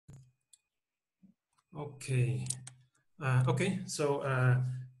Okay. Okay. So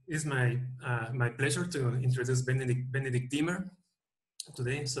it's my my pleasure to introduce Benedikt Diemer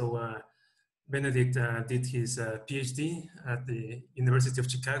today. So Benedikt did his PhD at the University of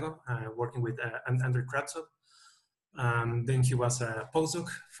Chicago, working with Andrew Kravtsov. Then he was a postdoc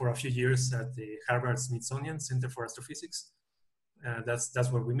for a few years at the Harvard-Smithsonian Center for Astrophysics.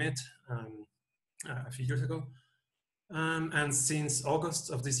 That's where we met a few years ago. And since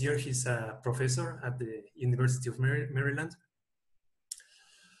August of this year, he's a professor at the University of Maryland.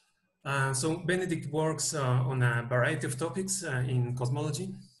 So Benedikt works on a variety of topics in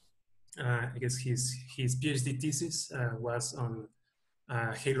cosmology. I guess his PhD thesis was on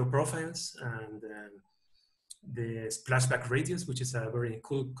halo profiles and the splashback radius, which is a very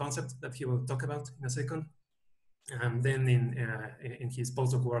cool concept that he will talk about in a second. And then in his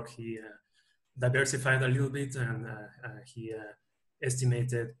postdoc work, he diversified a little bit, and he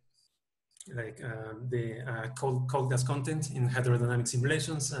estimated like the cold gas content in hydrodynamic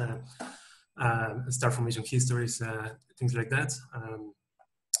simulations, star formation histories, things like that.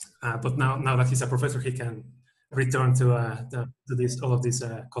 But now that he's a professor, he can return to all of these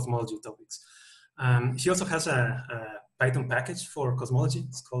cosmology topics. He also has a Python package for cosmology.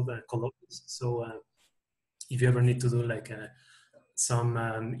 It's called Coloquio. So if you ever need to do like some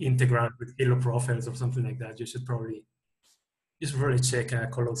integral with halo profiles or something like that, you should probably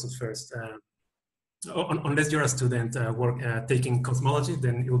check Colossus first. Unless you're a student taking cosmology,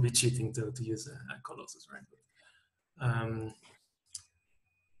 then it will be cheating to use Colossus, right?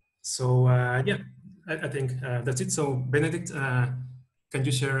 So yeah, I think that's it. So Benedikt, can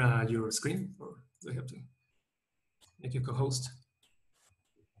you share your screen, or do I have to make you co-host?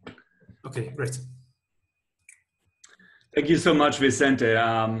 Okay, great. Thank you so much, Vicente.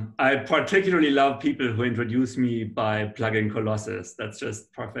 I particularly love people who introduce me by plugging Colossus. That's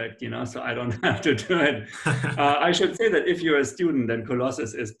just perfect, you know, so I don't have to do it. I should say that if you're a student, then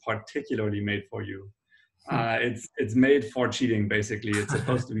Colossus is particularly made for you. It's made for cheating, basically. It's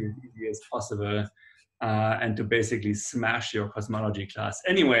supposed to be as easy as possible and to basically smash your cosmology class.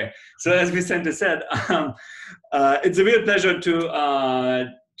 Anyway, so as Vicente said, it's a real pleasure to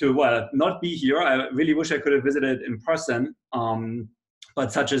well, not be here. I really wish I could have visited in person,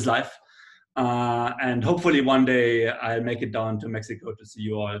 but such is life. And hopefully one day I'll make it down to Mexico to see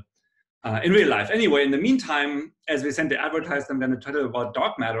you all in real life. Anyway, in the meantime, as Vicente advertised, I'm going to tell you about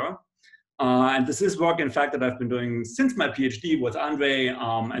dark matter. And this is work, in fact, that I've been doing since my PhD with Andre,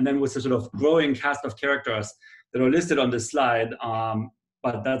 and then with a sort of growing cast of characters that are listed on this slide.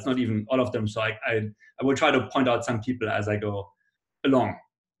 But that's not even all of them. So I will try to point out some people as I go along.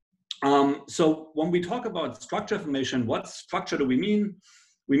 So when we talk about structure formation, what structure do we mean?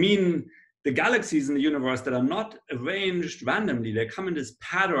 We mean the galaxies in the universe that are not arranged randomly. They come in this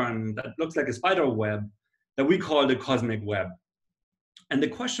pattern that looks like a spider web that we call the cosmic web. And the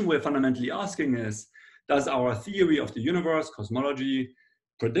question we're fundamentally asking is, does our theory of the universe, cosmology,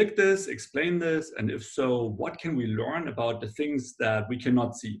 predict this, explain this? And if so, what can we learn about the things that we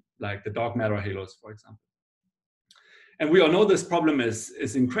cannot see, like the dark matter halos, for example? And we all know this problem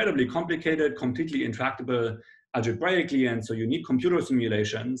is incredibly complicated, completely intractable algebraically, and so you need computer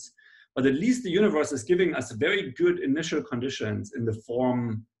simulations. But at least the universe is giving us very good initial conditions in the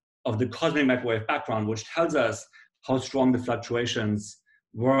form of the cosmic microwave background, which tells us how strong the fluctuations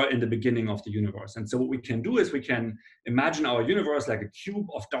were in the beginning of the universe. And so what we can do is we can imagine our universe like a cube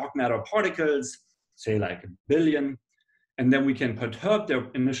of dark matter particles, say like 1 billion, and then we can perturb their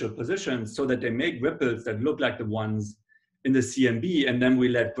initial positions so that they make ripples that look like the ones in the CMB, and then we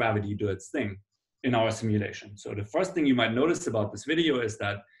let gravity do its thing in our simulation. So the first thing you might notice about this video is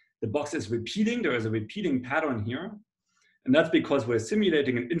that the box is repeating. There is a repeating pattern here. And that's because we're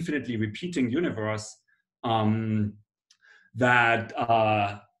simulating an infinitely repeating universe that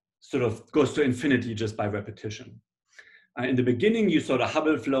sort of goes to infinity just by repetition. In the beginning, you saw the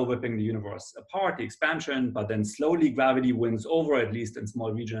Hubble flow whipping the universe apart, the expansion, but then slowly gravity wins over, at least in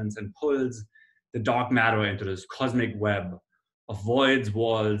small regions, and pulls the dark matter into this cosmic web of voids,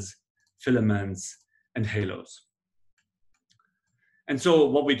 walls, filaments, and halos. And so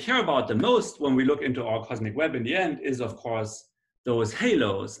what we care about the most when we look into our cosmic web in the end is, of course, those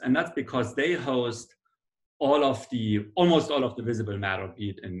halos. And that's because they host almost all of the visible matter, be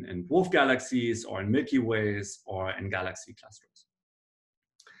it in dwarf galaxies or in Milky Ways or in galaxy clusters.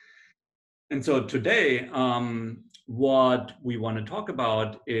 And so today, what we want to talk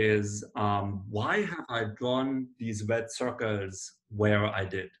about is why have I drawn these red circles where I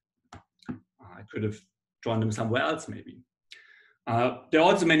did? I could have drawn them somewhere else, maybe. There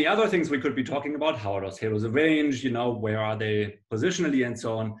are also many other things we could be talking about. How are those halos arranged? You know, where are they positionally and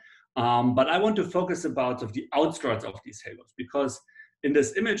so on. But I want to focus about sort of the outskirts of these halos, because in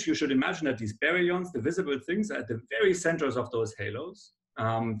this image, you should imagine that these baryons, the visible things, are at the very centers of those halos.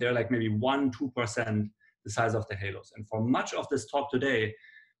 They're like maybe 1–2% the size of the halos. And for much of this talk today,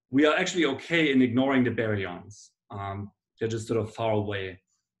 we are actually okay in ignoring the baryons. They're just sort of far away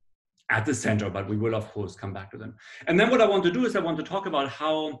at the center, but we will, of course, come back to them. And then what I want to do is I want to talk about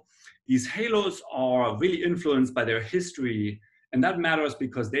how these halos are really influenced by their history. And that matters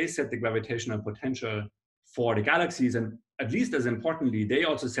because they set the gravitational potential for the galaxies. And at least as importantly, they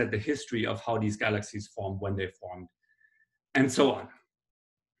also set the history of how these galaxies formed, when they formed, and so on.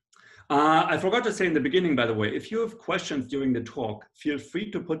 I forgot to say in the beginning, by the way, if you have questions during the talk, feel free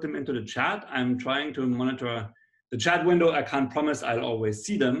to put them into the chat. I'm trying to monitor the chat window. I can't promise I'll always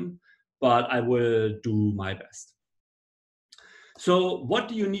see them, but I will do my best. So what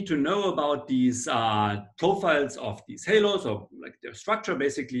do you need to know about these profiles of these halos, or like their structure?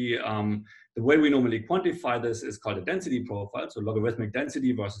 Basically, the way we normally quantify this is called a density profile, so logarithmic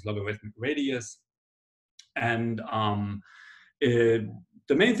density versus logarithmic radius. And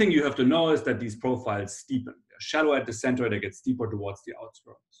the main thing you have to know is that these profiles steepen. They're shallow at the center, they get steeper towards the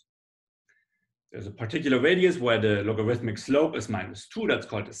outskirts. There's a particular radius where the logarithmic slope is -2, that's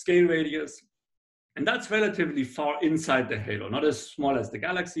called the scale radius. And that's relatively far inside the halo, not as small as the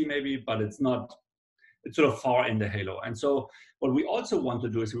galaxy maybe, but it's sort of far in the halo. And so what we also want to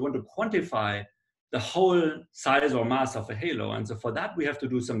do is we want to quantify the whole size or mass of a halo. And so for that, we have to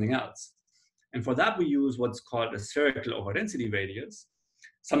do something else. And for that, we use what's called a spherical overdensity radius,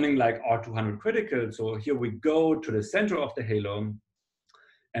 something like R200 critical. So here we go to the center of the halo,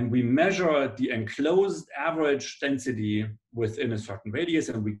 and we measure the enclosed average density within a certain radius,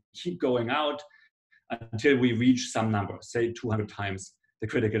 and we keep going out until we reach some number, say 200 times the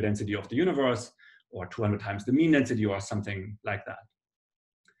critical density of the universe, or 200 times the mean density, or something like that.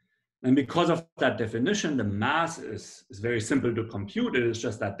 And because of that definition, the mass is very simple to compute. It is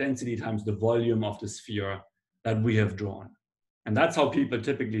just that density times the volume of the sphere that we have drawn. And that's how people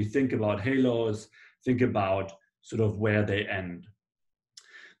typically think about halos, think about sort of where they end.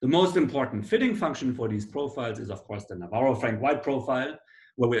 The most important fitting function for these profiles is, of course, the Navarro-Frank-White profile,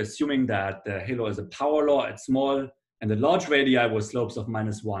 where we're assuming that the halo is a power law at small and the large radii with slopes of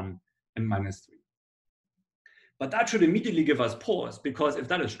 -1 and -3. But that should immediately give us pause, because if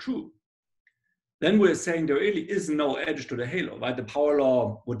that is true, then we're saying there really is no edge to the halo, right? The power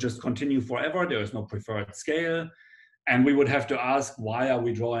law would just continue forever. There is no preferred scale. And we would have to ask, why are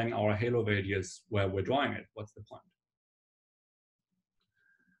we drawing our halo radius where we're drawing it? What's the point?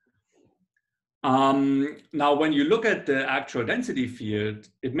 Now, when you look at the actual density field,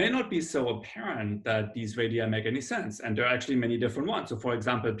 it may not be so apparent that these radii make any sense. And there are actually many different ones. So for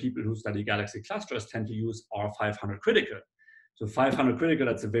example, people who study galaxy clusters tend to use R500 critical. So 500 critical,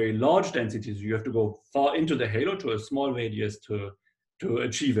 that's a very large density. So you have to go far into the halo to a small radius to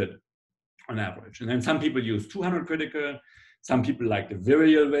achieve it on average. And then some people use 200 critical. Some people like the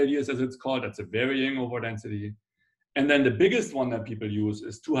virial radius, as it's called. That's a varying overdensity. And then the biggest one that people use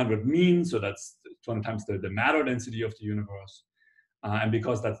is 200 mean. So that's 200 times the matter density of the universe. And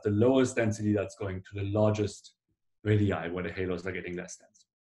because that's the lowest density, that's going to the largest radii where the halos are getting less dense.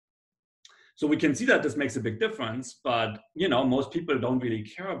 So we can see that this makes a big difference, but most people don't really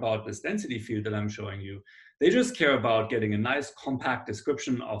care about this density field that I'm showing you. They just care about getting a nice compact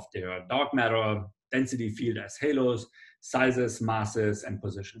description of their dark matter density field as halos, sizes, masses, and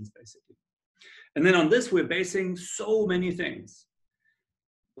positions, basically. And then on this, we're basing so many things.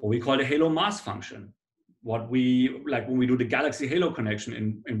 What we call the halo mass function. What we, like when we do the galaxy halo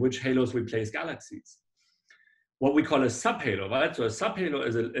connection, in which halos we place galaxies. What we call a subhalo, right? So a subhalo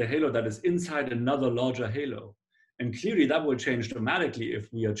is a halo that is inside another larger halo. And clearly that will change dramatically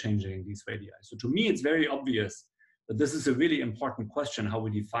if we are changing these radii. So to me, it's very obvious that this is a really important question, how we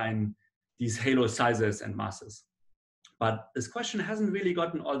define these halo sizes and masses. But this question hasn't really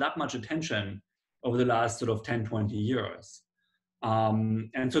gotten all that much attention over the last sort of 10, 20 years.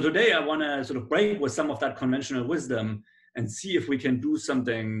 And so today I want to sort of break with some of that conventional wisdom and see if we can do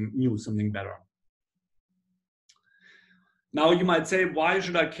something new, something better. Now you might say, why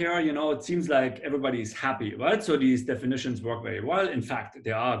should I care? It seems like everybody's happy, right? So these definitions work very well. In fact,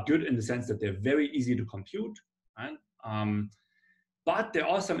 they are good in the sense that they're very easy to compute, right? But there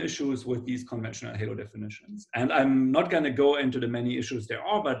are some issues with these conventional halo definitions. And I'm not going to go into the many issues there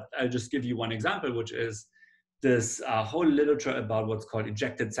are, but I'll just give you one example, which is this whole literature about what's called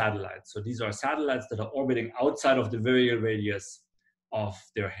ejected satellites. So these are satellites that are orbiting outside of the virial radius of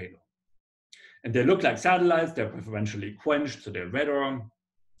their halo. And they look like satellites, they're preferentially quenched, so they're redder,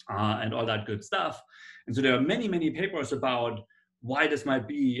 and all that good stuff. And so there are many, many papers about why this might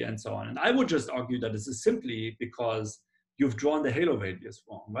be, and so on. And I would just argue that this is simply because you've drawn the halo radius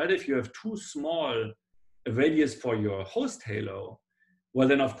wrong, right? If you have too small a radius for your host halo, well,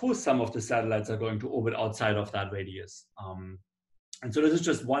 then of course some of the satellites are going to orbit outside of that radius. And so this is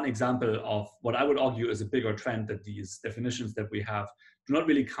just one example of what I would argue is a bigger trend, that these definitions that we have do not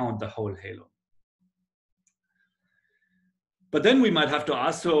really count the whole halo. But then we might have to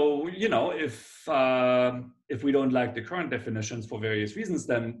ask, so, you know, if we don't like the current definitions for various reasons,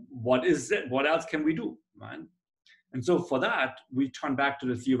 then what is it? What else can we do, right? And so for that, we turn back to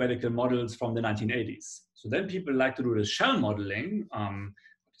the theoretical models from the 1980s. So then people like to do the shell modeling,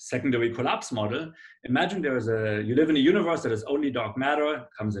 secondary collapse model. Imagine you live in a universe that is only dark matter,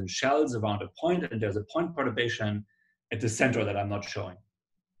 comes in shells around a point, and there's a point perturbation at the center that I'm not showing.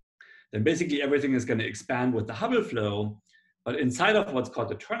 Then basically everything is going to expand with the Hubble flow, but inside of what's called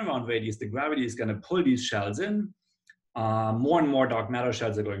the turnaround radius, the gravity is going to pull these shells in. More and more dark matter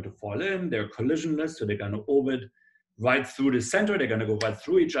shells are going to fall in. They're collisionless, so they're going to orbit right through the center. They're going to go right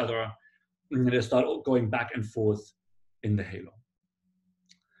through each other, and they start going back and forth in the halo.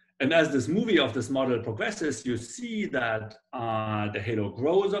 And as this movie of this model progresses, you see that the halo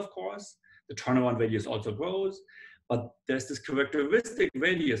grows, of course. The turnaround radius also grows, but there's this characteristic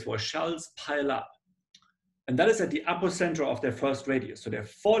radius where shells pile up. And that is at the epicenter of their first radius. So they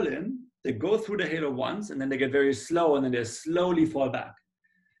fall in, they go through the halo once, and then they get very slow, and then they slowly fall back.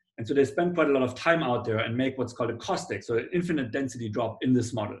 And so they spend quite a lot of time out there and make what's called a caustic, so an infinite density drop in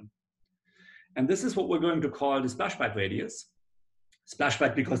this model. And this is what we're going to call the splashback radius.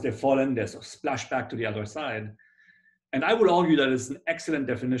 Splashback because they fall in, there's a splashback to the other side. And I would argue that it's an excellent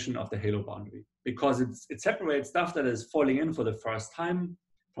definition of the halo boundary, because it separates stuff that is falling in for the first time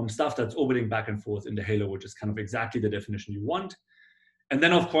from stuff that's orbiting back and forth in the halo, which is kind of exactly the definition you want. And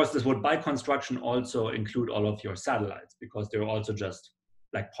then, of course, this would by construction also include all of your satellites, because they're also just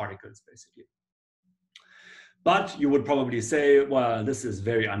like particles, basically. But you would probably say, well, this is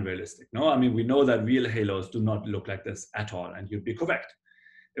very unrealistic. No, I mean, we know that real halos do not look like this at all, and you'd be correct.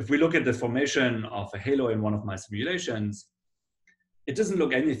 If we look at the formation of a halo in one of my simulations, it doesn't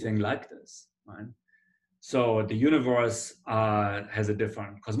look anything like this, right? So the universe has a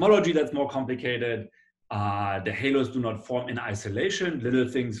different cosmology that's more complicated. The halos do not form in isolation. Little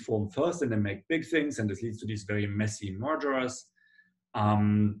things form first and then make big things, and this leads to these very messy mergers.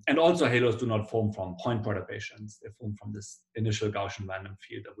 And also halos do not form from point perturbations. They form from this initial Gaussian random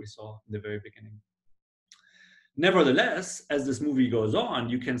field that we saw in the very beginning. Nevertheless, as this movie goes on,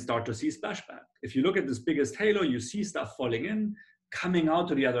 you can start to see splashback. If you look at this biggest halo, you see stuff falling in, coming out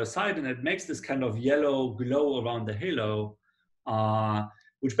to the other side, and it makes this kind of yellow glow around the halo,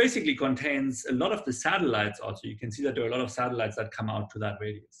 which basically contains a lot of the satellites also. You can see that there are a lot of satellites that come out to that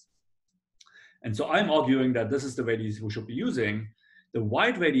radius. And so I'm arguing that this is the radius we should be using. The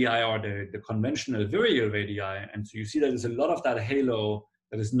white radii are the conventional virial radii, and so you see that there's a lot of that halo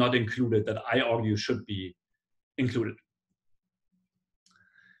that is not included that I argue should be included.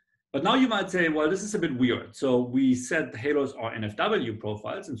 But now you might say, well, this is a bit weird. So we said halos are NFW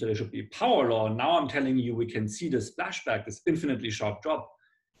profiles, and so there should be power law. Now I'm telling you we can see the splashback, this infinitely sharp drop,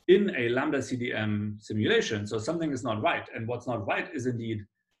 in a lambda CDM simulation. So something is not right. And what's not right is indeed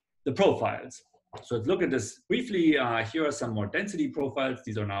the profiles. So let's look at this briefly. Here are some more density profiles.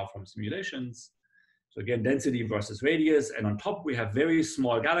 These are now from simulations. So again, density versus radius. And on top, we have very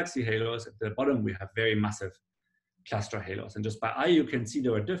small galaxy halos. At the bottom, we have very massive cluster halos. And just by eye, you can see they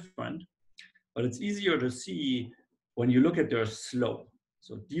are different. But it's easier to see when you look at their slope.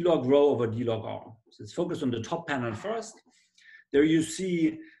 So d log rho over d log r. So let's focus on the top panel first. There you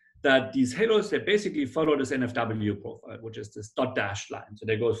see that these halos, they basically follow this NFW profile, which is this dot dashed line. So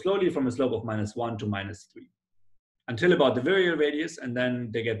they go slowly from a slope of -1 to -3 until about the virial radius, and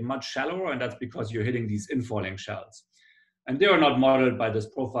then they get much shallower, and that's because you're hitting these infalling shells. And they are not modeled by this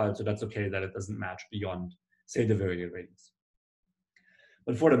profile, so that's okay that it doesn't match beyond, say, the virial radius.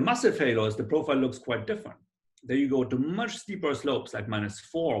 But for the massive halos, the profile looks quite different. There you go to much steeper slopes, like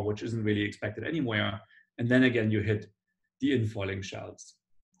 -4, which isn't really expected anywhere, and then again you hit the infalling shells.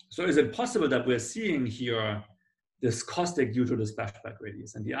 So is it possible that we're seeing here this caustic due to the splashback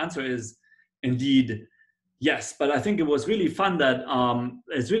radius? And the answer is indeed yes. But I think it was really fun that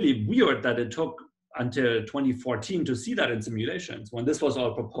it's really weird that it took until 2014 to see that in simulations when this was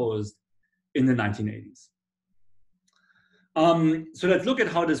all proposed in the 1980s. So let's look at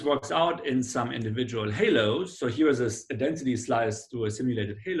how this works out in some individual halos. So here is a density slice through a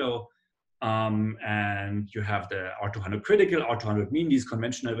simulated halo. And you have the R200 critical, R200 mean, these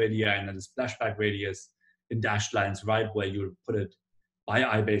conventional radii, and then the splashback radius in dashed lines right where you put it by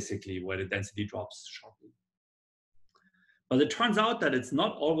eye, basically, where the density drops sharply. But it turns out that it's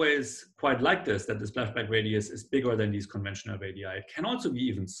not always quite like this, that the splashback radius is bigger than these conventional radii. It can also be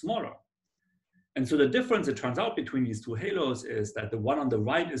even smaller. And so the difference, it turns out, between these two halos is that the one on the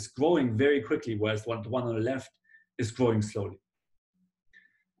right is growing very quickly, whereas the one on the left is growing slowly.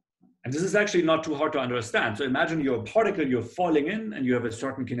 And this is actually not too hard to understand. So imagine you're a particle, you're falling in, and you have a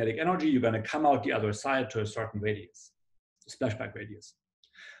certain kinetic energy. You're going to come out the other side to a certain radius, splashback radius.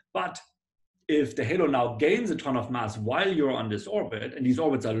 But if the halo now gains a ton of mass while you're on this orbit, and these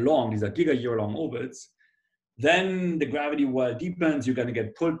orbits are long, these are giga-year-long orbits, then the gravity well deepens, you're going to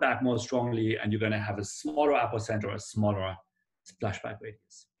get pulled back more strongly, and you're going to have a smaller apocenter, a smaller splashback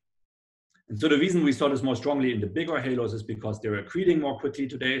radius. And so the reason we saw this more strongly in the bigger halos is because they're accreting more quickly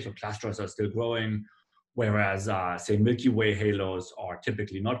today, so clusters are still growing, whereas, say, Milky Way halos are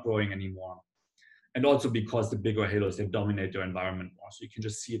typically not growing anymore. And also because the bigger halos, they dominate their environment more, so you can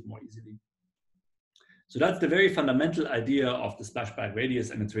just see it more easily. So that's the very fundamental idea of the splashback radius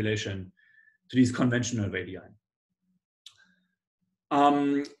and its relation to these conventional radii.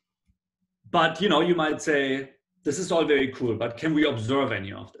 But you might say, this is all very cool, but can we observe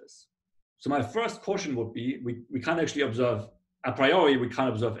any of this? So my first caution would be, we can't actually observe, a priori, we can't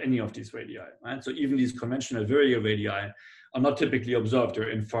observe any of these radii, right? So even these conventional virile radii are not typically observed or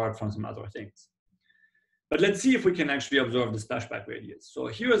inferred from some other things. But let's see if we can actually observe the splashback radius. So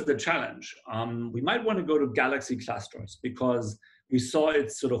here's the challenge. We might want to go to galaxy clusters because we saw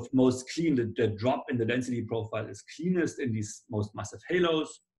it's sort of most clean, the drop in the density profile is cleanest in these most massive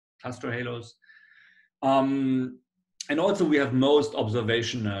halos, cluster halos. And also we have most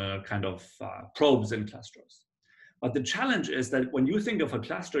observational kind of probes in clusters. But the challenge is that when you think of a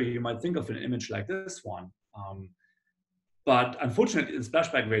cluster, you might think of an image like this one. But unfortunately, the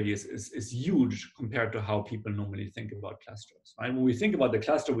splashback radius is huge compared to how people normally think about clusters. Right? When we think about the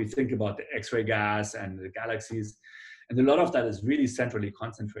cluster, we think about the X-ray gas and the galaxies. And a lot of that is really centrally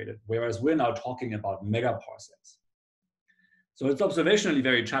concentrated, whereas we're now talking about megaparsecs. So it's observationally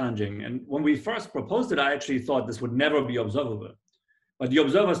very challenging. And when we first proposed it, I actually thought this would never be observable. But the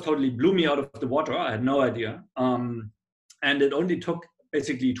observers totally blew me out of the water. I had no idea. And it only took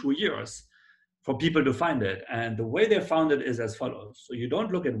basically 2 years for people to find it. And the way they found it is as follows. So you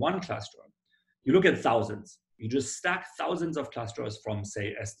don't look at one cluster, you look at thousands. You just stack thousands of clusters from,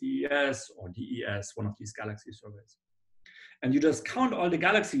 say, SDES or DES, one of these galaxy surveys. And you just count all the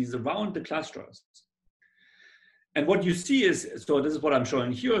galaxies around the clusters. And what you see is, so this is what I'm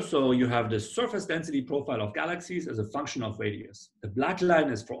showing here. So you have the surface density profile of galaxies as a function of radius. The black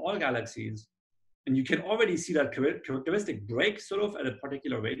line is for all galaxies. And you can already see that characteristic break sort of at a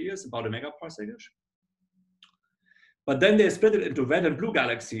particular radius, about a megaparsec-ish. But then they split it into red and blue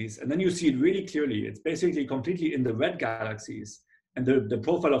galaxies. And then you see it really clearly. It's basically completely in the red galaxies. And the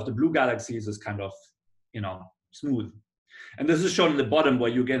profile of the blue galaxies is kind of, smooth. And this is shown in the bottom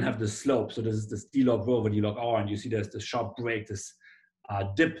where you again have the slope. So this is this D log rho over D log R, and you see there's this sharp break, this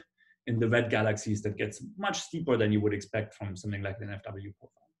dip in the red galaxies that gets much steeper than you would expect from something like an FW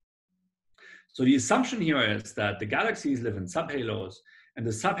profile. So the assumption here is that the galaxies live in subhalos, and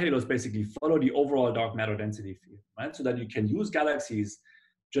the subhalos basically follow the overall dark matter density field, right? So that you can use galaxies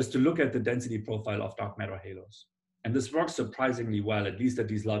just to look at the density profile of dark matter halos. And this works surprisingly well, at least at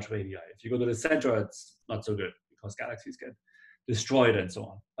these large radii. If you go to the center, it's not so good, because galaxies get destroyed and so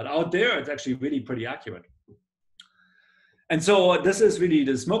on. But out there, it's actually really pretty accurate. And so this is really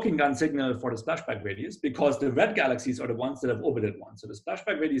the smoking gun signal for the splashback radius, because the red galaxies are the ones that have orbited one. So the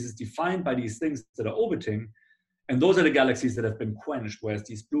splashback radius is defined by these things that are orbiting, and those are the galaxies that have been quenched, whereas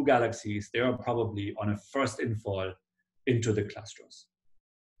these blue galaxies, they are probably on a first infall into the clusters.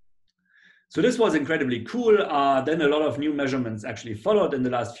 So this was incredibly cool. Then a lot of new measurements actually followed in the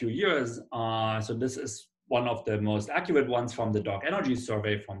last few years. So this is one of the most accurate ones from the dark energy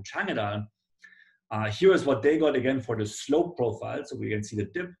survey from Chang et al. Here is what they got again for the slope profile. So we can see the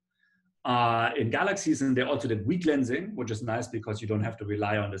dip in galaxies, and they also did weak lensing, which is nice because you don't have to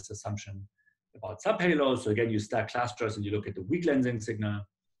rely on this assumption about subhalos. So again, you stack clusters and you look at the weak lensing signal,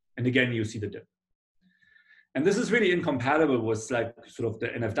 and again, you see the dip. And this is really incompatible with like sort of the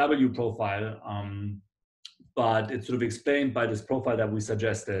NFW profile, but it's sort of explained by this profile that we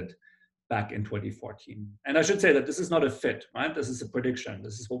suggested back in 2014. And I should say that this is not a fit, right? This is a prediction.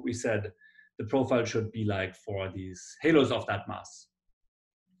 This is what we said the profile should be like for these halos of that mass.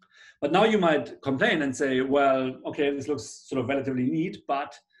 But now you might complain and say, well, okay, this looks sort of relatively neat,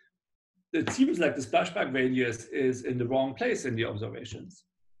 but it seems like the splashback radius is in the wrong place in the observations.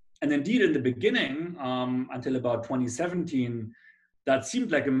 And indeed, in the beginning, until about 2017, that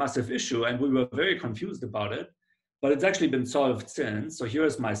seemed like a massive issue, and we were very confused about it. But it's actually been solved since. So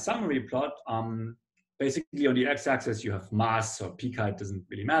here's my summary plot. basically on the x-axis you have mass, or peak height doesn't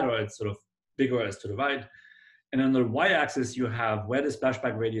really matter, it's sort of bigger as to the right. And on the y-axis you have where the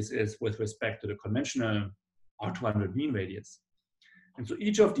splashback radius is with respect to the conventional R200 mean radius. And so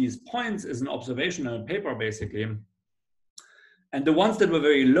each of these points is an observational paper basically. And the ones that were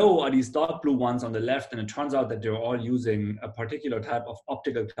very low are these dark blue ones on the left, and it turns out that they're all using a particular type of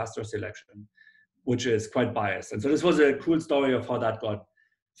optical cluster selection, which is quite biased. And so this was a cool story of how that got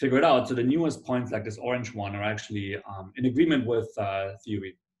figured out. So the newest points, like this orange one, are actually in agreement with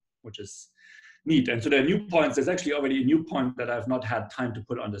theory, which is neat. And so there are new points. There's actually already a new point that I've not had time to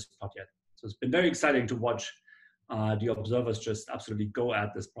put on this plot yet. So it's been very exciting to watch the observers just absolutely go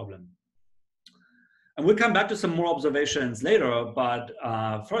at this problem. And we'll come back to some more observations later, but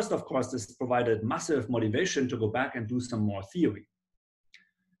first, of course, this provided massive motivation to go back and do some more theory.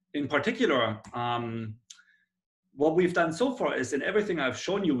 In particular, what we've done so far is in everything I've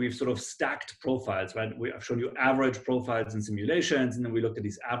shown you, we've sort of stacked profiles, right? I've shown you average profiles in simulations, and then we looked at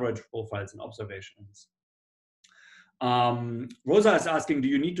these average profiles in observations. Rosa is asking, do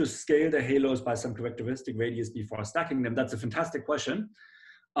you need to scale the halos by some characteristic radius before stacking them? That's a fantastic question.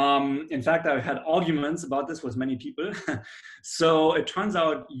 In fact, I've had arguments about this with many people. So it turns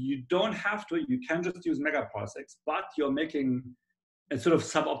out you don't have to, you can just use megaparsecs, but you're making a sort of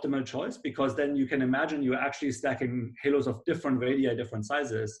suboptimal choice, because then you can imagine you're actually stacking halos of different radii, different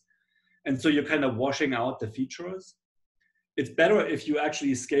sizes. And so you're kind of washing out the features. It's better if you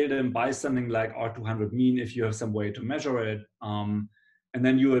actually scale them by something like R200 mean, if you have some way to measure it. And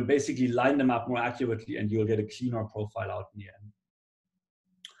then you will basically line them up more accurately and you'll get a cleaner profile out in the end.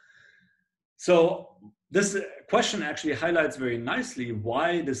 So this question actually highlights very nicely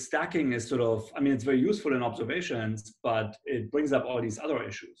why the stacking is sort of, I mean, it's very useful in observations, but it brings up all these other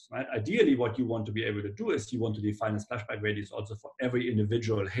issues, right? Ideally, what you want to be able to do is you want to define a splashback radius also for every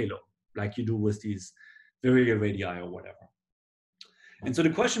individual halo, like you do with these virial radii or whatever. And so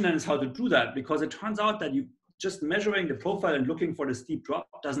the question then is how to do that, because it turns out that you just measuring the profile and looking for the steep drop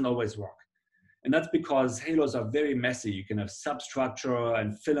doesn't always work. And that's because halos are very messy. You can have substructure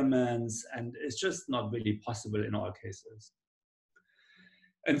and filaments, and it's just not really possible in all cases.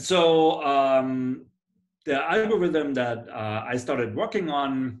 And so the algorithm that I started working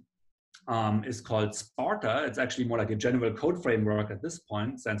on is called Sparta. It's actually more like a general code framework at this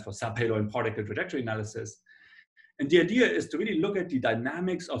point, stands for subhalo and particle trajectory analysis. And the idea is to really look at the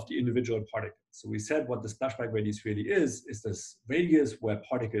dynamics of the individual particles. So we said what the splashback radius really is this radius where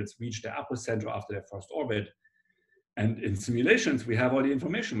particles reach their epicenter after their first orbit. And in simulations, we have all the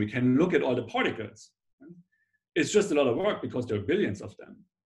information. We can look at all the particles. It's just a lot of work because there are billions of them.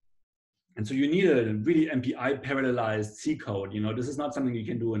 And so you need a really MPI parallelized C code. You know, this is not something you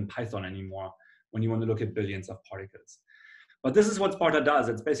can do in Python anymore when you want to look at billions of particles. But this is what Sparta does.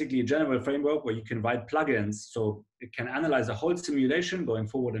 It's basically a general framework where you can write plugins. So it can analyze a whole simulation going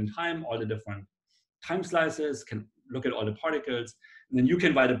forward in time, all the different time slices, can look at all the particles, and then you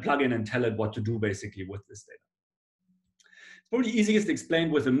can write a plugin and tell it what to do basically with this data. It's probably easiest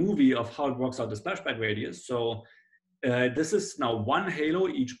explained with a movie of how it works out the splashback radius. So this is now one halo.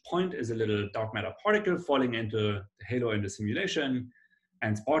 Each point is a little dark matter particle falling into the halo in the simulation.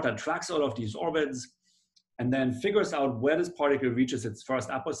 And Sparta tracks all of these orbits and then figures out where this particle reaches its first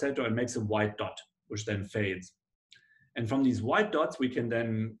apocenter and makes a white dot, which then fades. And from these white dots, we can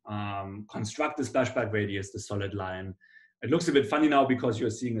then construct the splashback radius, the solid line. It looks a bit funny now because you're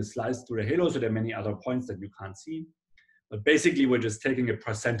seeing a slice through the halo, so there are many other points that you can't see. But basically, we're just taking a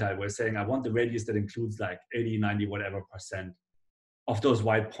percentile. We're saying, I want the radius that includes like 80, 90, whatever % of those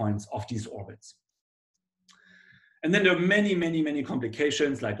white points of these orbits. And then there are many, many, many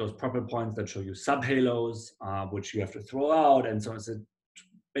complications, like those purple points that show you subhalos, which you have to throw out. And so it's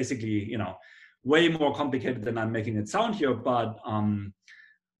basically, you know, way more complicated than I'm making it sound here. But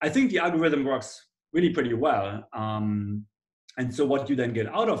I think the algorithm works really pretty well. And so what you then get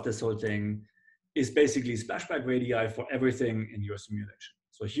out of this whole thing is basically splashback radii for everything in your simulation.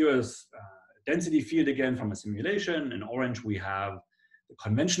 So here's a density field again from a simulation. In orange, we have the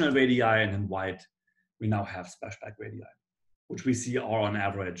conventional radii, and in white, we now have splashback radii, which we see are on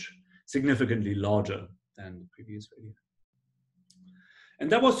average significantly larger than the previous radii.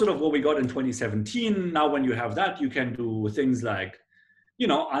 And that was sort of what we got in 2017. Now, when you have that, you can do things like, you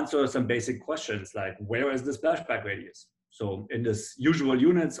know, answer some basic questions like, where is the splashback radius? So in this usual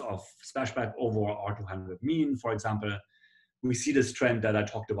units of splashback over R200 mean, for example, we see this trend that I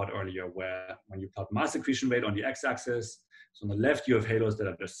talked about earlier, where when you plot mass accretion rate on the x-axis, so on the left, you have halos that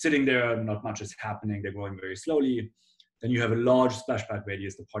are just sitting there, not much is happening, they're growing very slowly. Then you have a large splashback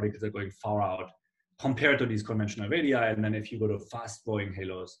radius, the particles are going far out compared to these conventional radii. And then if you go to fast growing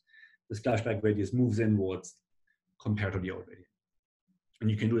halos, the splashback radius moves inwards compared to the old radius. And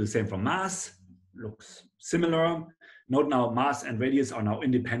you can do the same for mass, looks similar. Note now mass and radius are now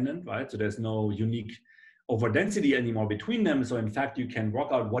independent, right? So there's no unique overdensity anymore between them. So in fact, you can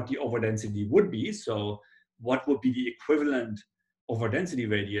work out what the overdensity would be. So what would be the equivalent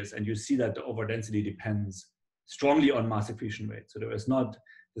overdensity radius? And you see that the overdensity depends strongly on mass accretion rate. So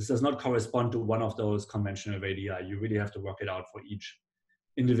this does not correspond to one of those conventional radii. You really have to work it out for each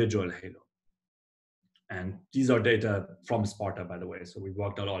individual halo. And these are data from Sparta, by the way. So we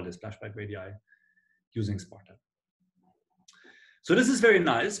worked out all the splashback radii using Sparta. So this is very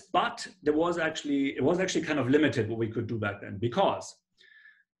nice, but it was actually kind of limited what we could do back then, because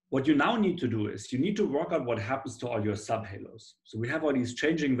what you now need to do is you need to work out what happens to all your subhalos. So we have all these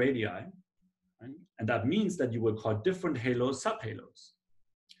changing radii, right? And that means that you will call different halos subhalos.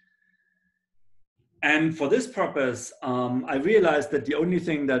 And for this purpose, I realized that the only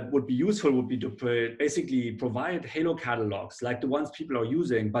thing that would be useful would be to basically provide halo catalogs like the ones people are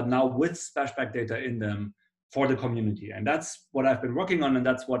using, but now with splashback data in them for the community. And that's what I've been working on, and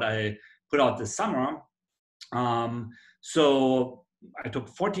that's what I put out this summer. So I took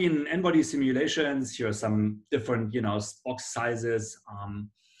 14 n-body simulations. Here are some different, box sizes,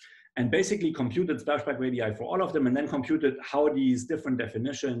 and basically computed splashback radii for all of them, and then computed how these different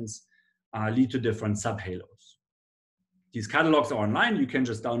definitions lead to different subhalos. These catalogs are online. You can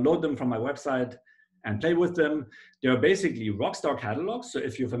just download them from my website and play with them. They're basically Rockstar catalogs. So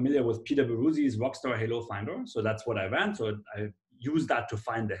if you're familiar with Peter Beruzzi's Rockstar Halo Finder, so that's what I ran. So I use that to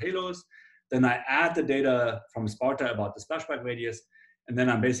find the halos. Then I add the data from Sparta about the splashback radius. And then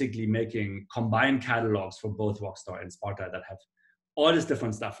I'm basically making combined catalogs for both Rockstar and Sparta that have all this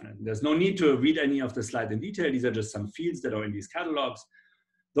different stuff in it. There's no need to read any of the slides in detail. These are just some fields that are in these catalogs.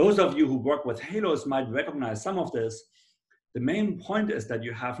 Those of you who work with halos might recognize some of this. The main point is that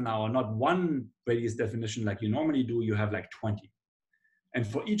you have now not one radius definition like you normally do, you have like 20. And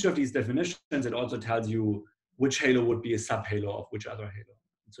for each of these definitions, it also tells you which halo would be a subhalo of which other halo.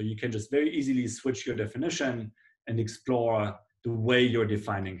 So you can just very easily switch your definition and explore the way you're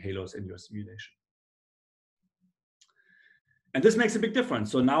defining halos in your simulation. And this makes a big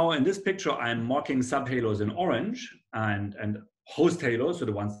difference. So now in this picture, I'm marking subhalos in orange and host halos, so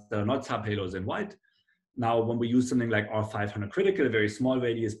the ones that are not subhalos in white. Now, when we use something like R500 critical, a very small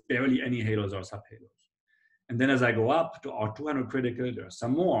radius, barely any halos are subhalos. And then as I go up to R200 critical, there are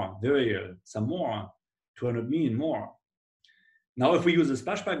some more, virial, some more, 200 mean, more. Now, if we use a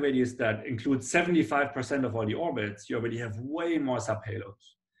splashback radius that includes 75% of all the orbits, you already have way more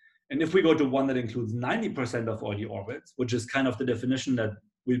subhalos. And if we go to one that includes 90% of all the orbits, which is kind of the definition that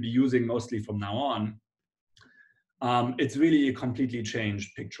we'll be using mostly from now on, it's really a completely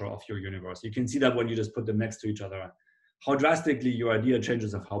changed picture of your universe. You can see that when you just put them next to each other, how drastically your idea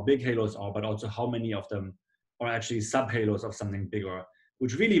changes of how big halos are, but also how many of them are actually subhalos of something bigger,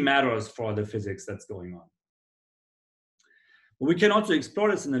 which really matters for the physics that's going on. But we can also explore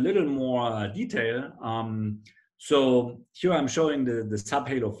this in a little more detail. So here I'm showing the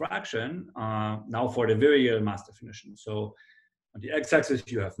subhalo fraction now for the virial mass definition. So on the x-axis,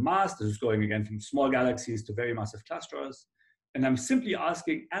 you have mass. This is going again from small galaxies to very massive clusters. And I'm simply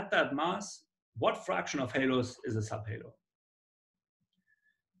asking at that mass, what fraction of halos is a subhalo?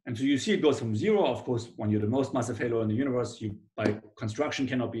 And so you see it goes from 0. Of course, when you're the most massive halo in the universe, you by construction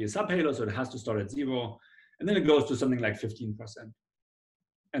cannot be a subhalo, so it has to start at 0. And then it goes to something like 15%.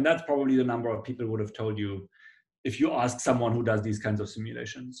 And that's probably the number of people would have told you if you ask someone who does these kinds of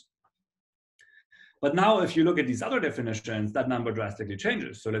simulations. But now if you look at these other definitions, that number drastically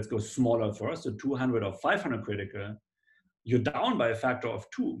changes. So let's go smaller first, so 200 or 500 critical. You're down by a factor of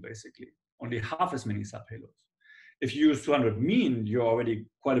 2, basically, only half as many subhalos. If you use 200 mean, you're already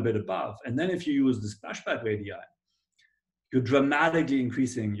quite a bit above. And then if you use the splashback radii, you're dramatically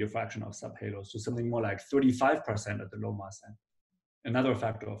increasing your fraction of subhalos to something more like 35% at the low mass end, another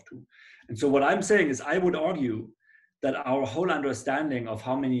factor of 2. And so what I'm saying is I would argue that our whole understanding of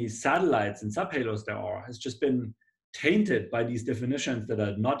how many satellites and subhalos there are has just been tainted by these definitions that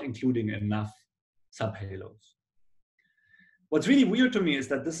are not including enough subhalos. What's really weird to me is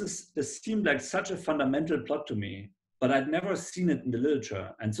that this seemed like such a fundamental plot to me, but I'd never seen it in the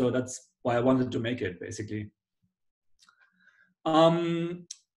literature. And so that's why I wanted to make it, basically.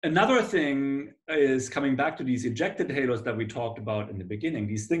 Another thing is coming back to these ejected halos that we talked about in the beginning,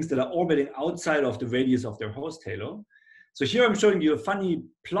 these things that are orbiting outside of the radius of their host halo. So here I'm showing you a funny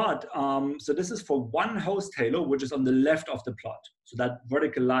plot. So this is for one host halo, which is on the left of the plot. So that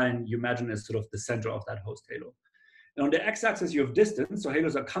vertical line you imagine is sort of the center of that host halo. And on the x-axis, you have distance. So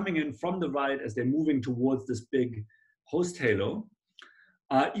halos are coming in from the right as they're moving towards this big host halo.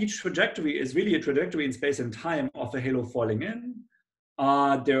 Each trajectory is really a trajectory in space and time of a halo falling in.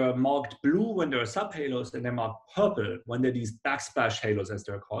 They're marked blue when there are subhalos, and they're marked purple when they're these backsplash halos, as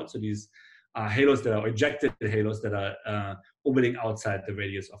they're called. So these halos that are ejected halos that are orbiting outside the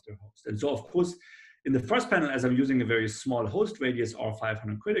radius of their host. And so, of course, in the first panel, as I'm using a very small host radius, or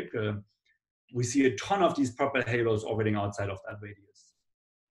 500 critical, we see a ton of these purple halos orbiting outside of that radius.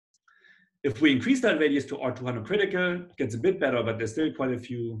 If we increase that radius to R200 critical, it gets a bit better, but there's still quite a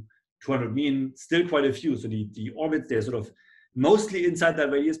few. 200 mean, still quite a few. So the orbits, they're sort of mostly inside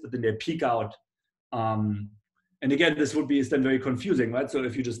that radius, but then they peak out. And again, this would be then very confusing, right? So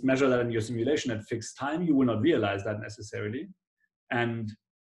if you just measure that in your simulation at fixed time, you will not realize that necessarily and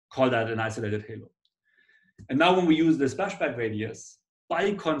call that an isolated halo. And now when we use the splashback radius,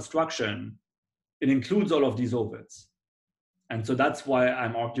 by construction, it includes all of these orbits. And so that's why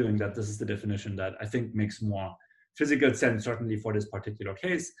I'm arguing that this is the definition that I think makes more physical sense, certainly for this particular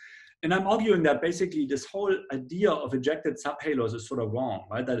case. And I'm arguing that basically this whole idea of ejected subhalos is sort of wrong,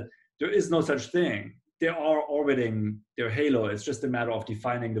 right? That there is no such thing. They are orbiting their halo. It's just a matter of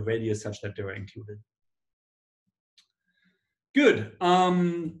defining the radius such that they're included. Good.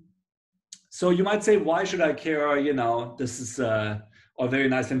 So you might say, why should I care? You know, this is all very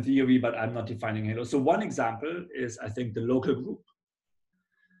nice in theory, but I'm not defining halos. So one example is, I think, the local group.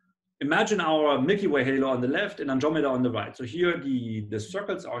 Imagine our Milky Way halo on the left and Andromeda on the right. So here the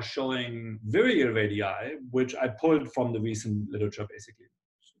circles are showing virial radii, which I pulled from the recent literature, basically.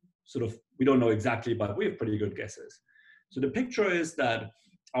 Sort of, we don't know exactly, but we have pretty good guesses. So the picture is that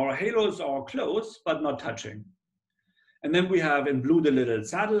our halos are close, but not touching. And then we have in blue the little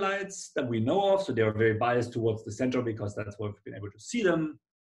satellites that we know of. So they are very biased towards the center because that's where we've been able to see them.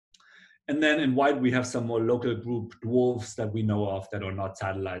 And then in white, we have some more local group dwarfs that we know of that are not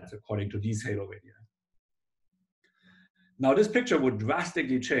satellites according to these halo radii. Now this picture would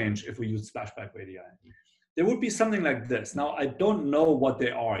drastically change if we use splashback radii. There would be something like this. Now I don't know what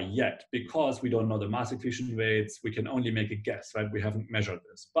they are yet because we don't know the mass accretion rates. We can only make a guess, right? We haven't measured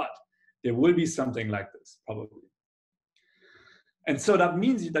this, but there will be something like this probably. And so that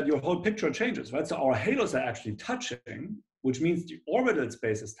means that your whole picture changes, right? So our halos are actually touching, which means the orbital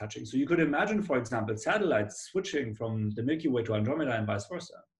space is touching. So you could imagine, for example, satellites switching from the Milky Way to Andromeda and vice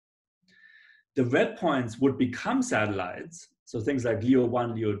versa. The red points would become satellites. So things like Leo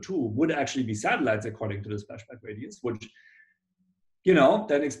 1, Leo 2 would actually be satellites according to the splashback radius, which, you know,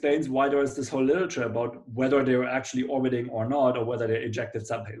 then explains why there is this whole literature about whether they're actually orbiting or not, or whether they're ejected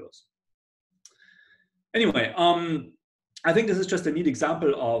subhalos. Anyway, I think this is just a neat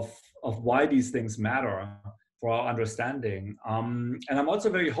example of why these things matter for our understanding. And I'm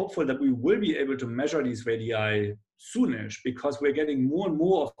also very hopeful that we will be able to measure these radii soonish because we're getting more and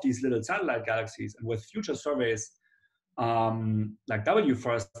more of these little satellite galaxies. And with future surveys like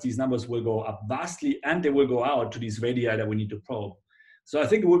WFIRST, these numbers will go up vastly and they will go out to these radii that we need to probe. So I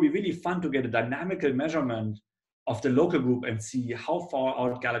think it will be really fun to get a dynamical measurement of the local group and see how far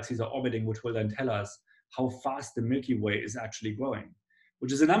out galaxies are orbiting, which will then tell us how fast the Milky Way is actually growing,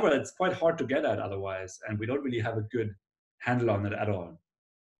 which is a number that's quite hard to get at otherwise, and we don't really have a good handle on it at all.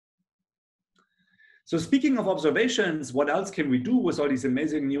 So speaking of observations, what else can we do with all these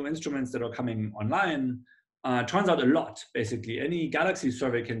amazing new instruments that are coming online? Turns out a lot, basically. Any galaxy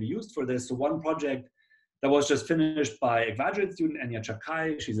survey can be used for this. So one project that was just finished by a graduate student, Enya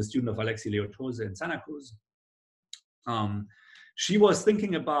Chakai, she's a student of Alexei Leotose in Santa Cruz. She was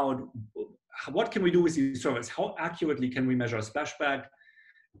thinking about what can we do with these surveys? How accurately can we measure splashback?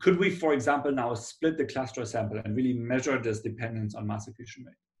 Could we, for example, now split the cluster sample and really measure this dependence on mass accretion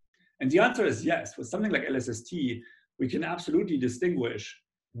rate? And the answer is yes. With something like LSST, we can absolutely distinguish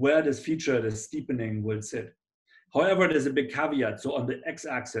where this feature, this steepening, will sit. However, there's a big caveat. So on the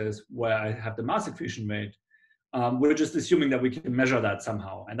x-axis, where I have the mass accretion rate, we're just assuming that we can measure that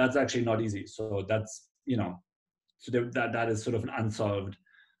somehow. And that's actually not easy. So that's, you know, so that is sort of an unsolved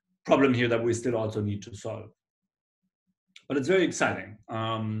problem here that we still also need to solve. But it's very exciting.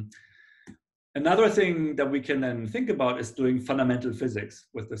 Another thing that we can then think about is doing fundamental physics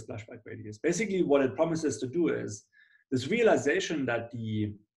with the splashback radius. Basically, what it promises to do is this realization that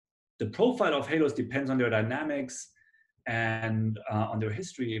the profile of halos depends on their dynamics and on their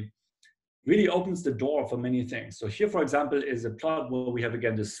history really opens the door for many things. So here, for example, is a plot where we have,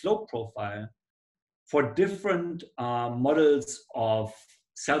 again, the slope profile for different models of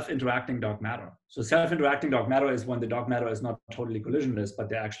self-interacting dark matter. So self-interacting dark matter is when the dark matter is not totally collisionless, but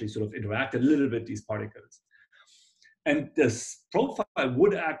they actually sort of interact a little bit, these particles. And this profile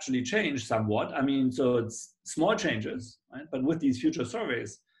would actually change somewhat. I mean, so it's small changes, right? But with these future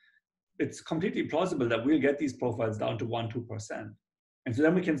surveys, it's completely plausible that we'll get these profiles down to 1-2%. And so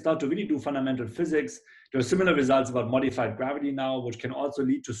then we can start to really do fundamental physics. There are similar results about modified gravity now, which can also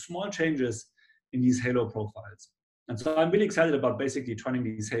lead to small changes in these halo profiles. And so I'm really excited about basically turning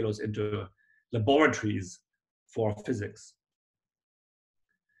these halos into laboratories for physics.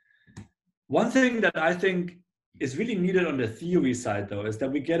 One thing that I think is really needed on the theory side, though, is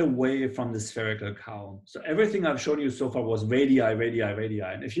that we get away from the spherical cow. So everything I've shown you so far was radii, radii, radii.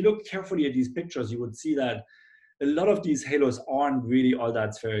 And if you look carefully at these pictures, you would see that a lot of these halos aren't really all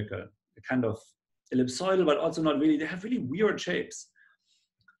that spherical. They're kind of ellipsoidal, but also not really. They have really weird shapes.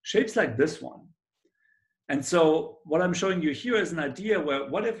 Shapes like this one. And so what I'm showing you here is an idea where,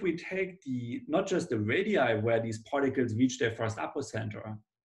 what if we take not just the radii where these particles reach their first apocenter,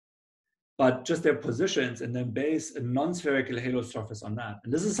 but just their positions, and then base a non-spherical halo surface on that.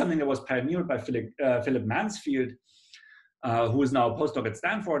 And this is something that was pioneered by Philip Mansfield, who is now a postdoc at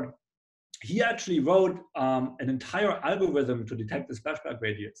Stanford. He actually wrote an entire algorithm to detect the splashback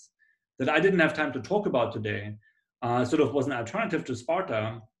radius that I didn't have time to talk about today. Sort of was an alternative to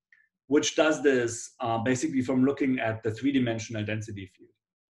Sparta, which does this basically from looking at the three-dimensional density field.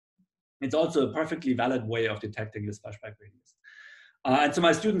 It's also a perfectly valid way of detecting the splashback radius. And so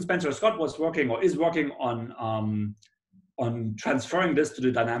my student Spencer Scott was working, or is working on transferring this to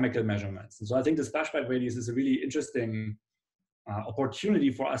the dynamical measurements. And so I think the splashback radius is a really interesting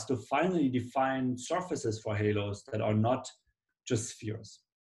opportunity for us to finally define surfaces for halos that are not just spheres.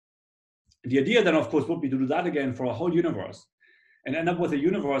 And the idea then, of course, would be to do that again for a whole universe and end up with a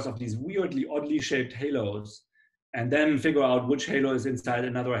universe of these weirdly, oddly shaped halos, and then figure out which halo is inside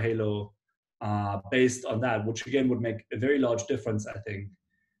another halo based on that, which again would make a very large difference, I think,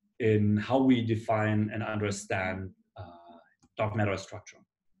 in how we define and understand dark matter structure.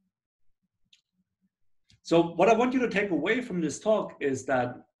 So what I want you to take away from this talk is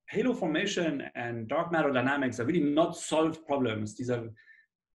that halo formation and dark matter dynamics are really not solved problems. These are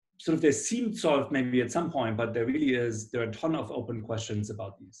sort of, they seem solved maybe at some point, but there are a ton of open questions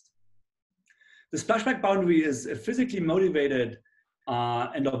about these. The splashback boundary is a physically motivated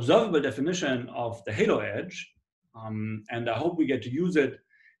and observable definition of the halo edge. And I hope we get to use it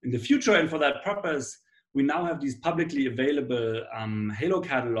in the future. And for that purpose, we now have these publicly available halo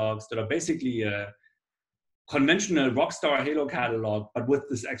catalogs that are basically a conventional rockstar halo catalog, but with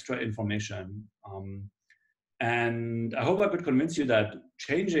this extra information. And I hope I could convince you that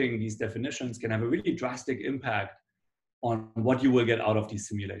changing these definitions can have a really drastic impact on what you will get out of these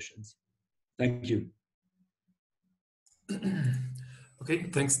simulations. Thank you. Okay,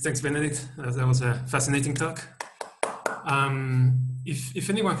 thanks, Benedikt. That was a fascinating talk. If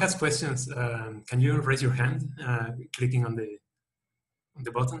anyone has questions, can you raise your hand, clicking on the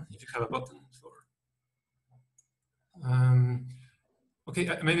button, if you have a button for. Okay,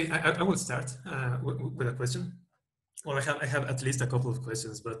 maybe I will start with a question. Well, I have at least a couple of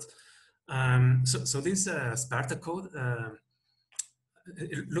questions, but so this Sparta code,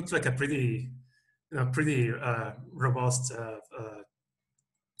 it looks like a pretty robust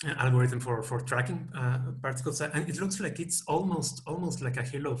algorithm for tracking particles, and it looks like it's almost like a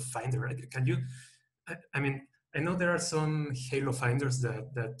halo finder. Can you? I mean, I know there are some halo finders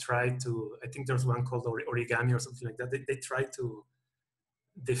that try to. I think there's one called origami or something like that. They try to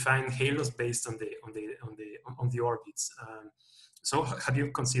define halos based on the orbits. So have you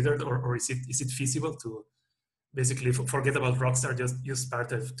considered, or is it feasible to basically forget about Rockstar, just use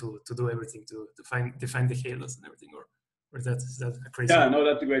Sparta to do everything, to define the halos and everything, or is that a crazy? Yeah, no,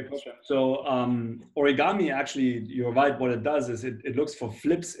 that's a great question. So origami, actually, you're right. What it does is it looks for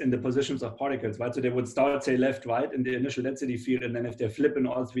flips in the positions of particles, right? So they would start, say, left, right in the initial density field, and then if they flip in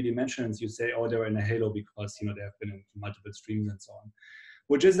all three dimensions, you say, oh, they're in a halo because they have been in multiple streams and so on.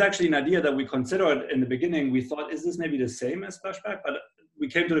 Which is actually an idea that we considered in the beginning. We thought, is this maybe the same as splashback? But we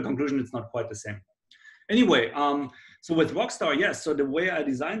came to the conclusion it's not quite the same. Anyway, so with Rockstar, yes. So the way I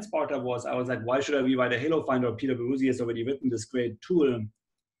designed Sparta was, I was like, why should I rewrite a halo finder? Peter Beruzzi has already written this great tool.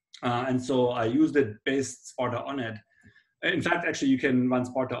 And so I used it, based Sparta on it. In fact, actually, you can run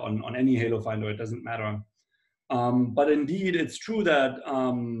Sparta on any halo finder. It doesn't matter. But indeed, it's true that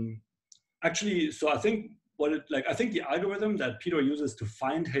actually, so I think I think the algorithm that Peter uses to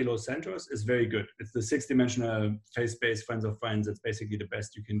find halo centers is very good. It's the 6-dimensional phase-space friends of friends. It's basically the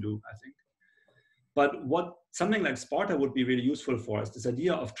best you can do, I think. But what something like Sparta would be really useful for is this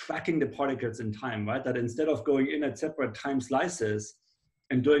idea of tracking the particles in time, right? That instead of going in at separate time slices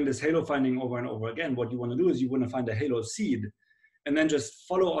and doing this halo finding over and over again, what you want to do is you want to find a halo seed and then just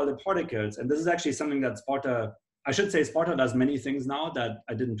follow all the particles. And this is actually something that Sparta, I should say Sparta does many things now that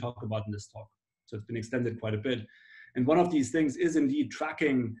I didn't talk about in this talk. So it's been extended quite a bit. And one of these things is indeed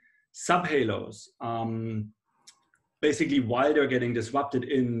tracking subhalos. basically while they're getting disrupted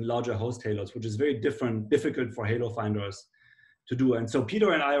in larger host halos, which is very difficult for halo finders to do. And so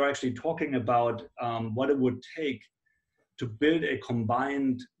Peter and I are actually talking about what it would take to build a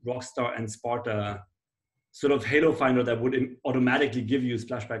combined Rockstar and Sparta sort of halo finder that would automatically give you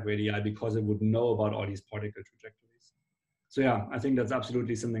splashback radii because it would know about all these particle trajectories. So yeah, I think that's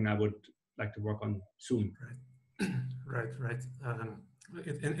absolutely something I would like to work on soon. Right.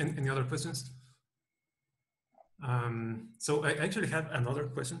 Any other questions? So I actually have another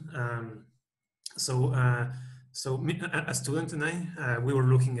question. So a student and I, we were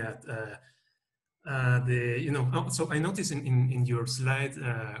looking at so I noticed in your slide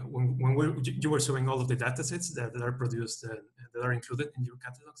when you were showing all of the data sets that are produced, that are included in your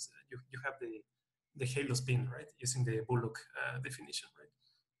catalogs, you have the halo spin, right? Using the Bullock definition, right?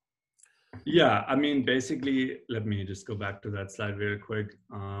 Yeah, I mean, basically, let me just go back to that slide very quick.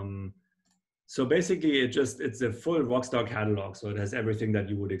 So basically, it's a full Rockstar catalog. So it has everything that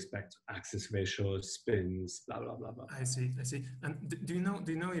you would expect: axis ratios, spins, blah blah blah blah. I see. And do you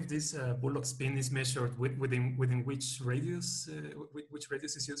know if this Bullock spin is measured within which radius? Which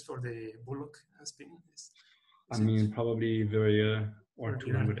radius is used for the Bullock spin? I mean, probably Viria or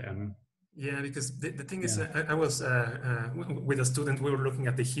 200M. Yeah, because the thing is, I was with a student. We were looking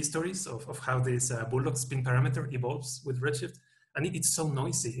at the histories of how this Bullock spin parameter evolves with redshift, and it's so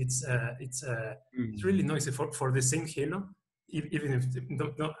noisy. It's really noisy for the same halo. Even if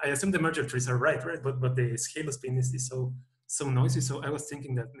I assume the merger trees are right? But the halo spin is so noisy. So I was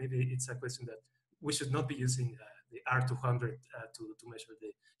thinking that maybe it's a question that we should not be using the R200 to measure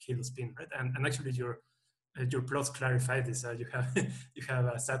the halo spin, right? And actually your plots clarify this. You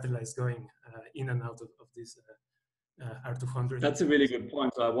have satellites going in and out of this R200. That's a really good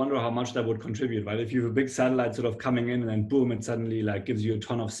point. So I wonder how much that would contribute, right? If you have a big satellite sort of coming in and then boom, it suddenly like gives you a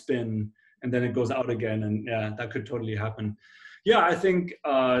ton of spin and then it goes out again. And yeah, that could totally happen. Yeah, I think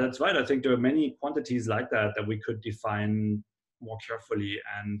that's right. I think there are many quantities like that we could define more carefully.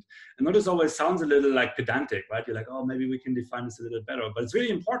 And notice always sounds a little like pedantic, right? You're like, oh, maybe we can define this a little better. But it's really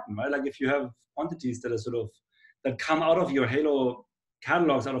important, right? Like if you have quantities that are sort of, that come out of your halo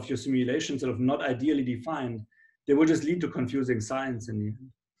catalogs, out of your simulation, sort of not ideally defined, they will just lead to confusing science in the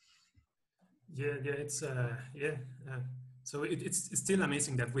end. Yeah, it's so it's still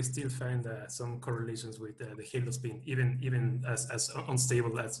amazing that we still find some correlations with the halo spin, even as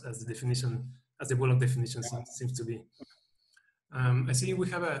unstable as the definition, as the Bullock definition seems to be. I see we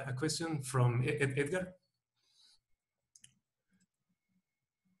have a question from Edgar.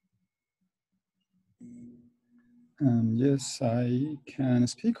 Yes, I can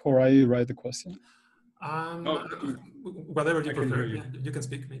speak, or I write the question. Whatever you prefer. Yeah, you can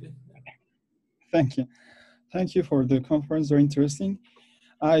speak maybe. Thank you. Thank you for the conference, very interesting.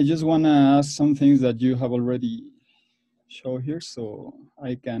 I just want to ask some things that you have already shown here so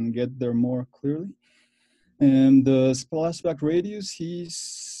I can get there more clearly. And the splashback radius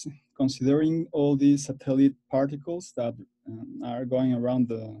is considering all these satellite particles that are going around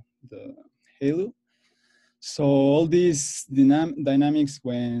the halo. So all these dynamics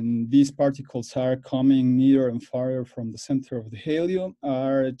when these particles are coming nearer and farther from the center of the helium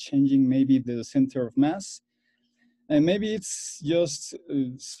are changing maybe the center of mass. And maybe it's just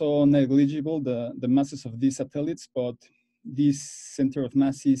so negligible, the masses of these satellites, but this center of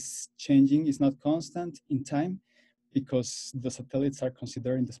mass is changing, is not constant in time because the satellites are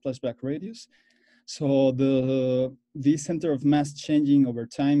considering the splashback radius. So this center of mass changing over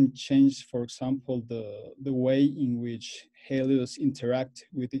time changed, for example, the way in which halos interact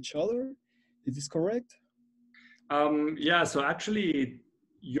with each other. Is this correct? Yeah, so actually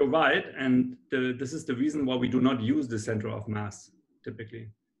you're right. And this is the reason why we do not use the center of mass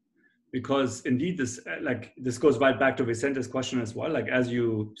typically. Because indeed, this goes right back to Vicente's question as well. Like as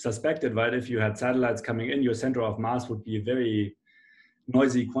you suspected, right? If you had satellites coming in, your center of mass would be a very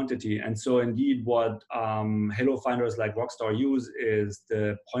noisy quantity. And so indeed what halo finders like Rockstar use is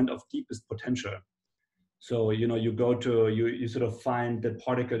the point of deepest potential. So, you know, you go to, you sort of find the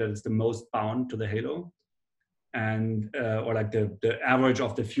particle that is the most bound to the halo and, or like the average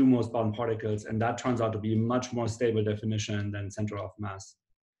of the few most bound particles. And that turns out to be a much more stable definition than center of mass.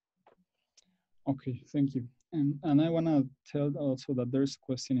 Okay, thank you. And I want to tell also that there's a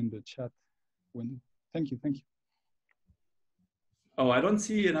question in the chat. Thank you. Oh, I don't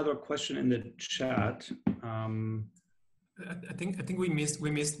see another question in the chat. I think we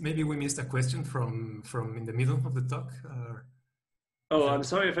missed a question from in the middle of the talk. Oh, I'm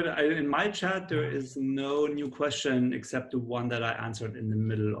sorry if in my chat there is no new question except the one that I answered in the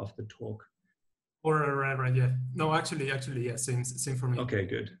middle of the talk. Right, yeah. No, actually, yeah, same for me. Okay,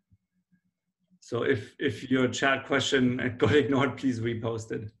 good. So if your chat question got ignored, please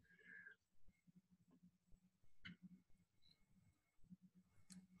repost it.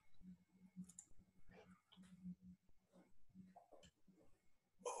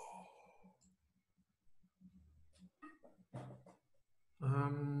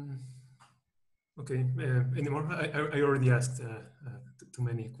 Okay, anymore? I already asked too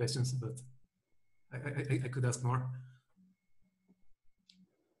many questions, but I could ask more.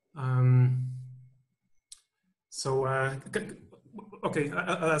 Okay,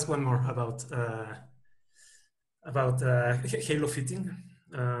 I'll ask one more about halo fitting.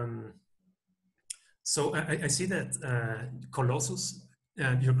 So I see that Colossus,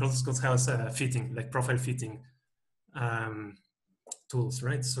 your Colossus has fitting, like profile fitting tools,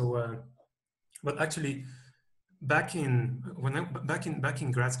 right? So, but actually, back in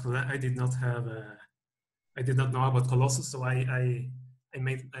grad school, I did not have I did not know about Colossus, so I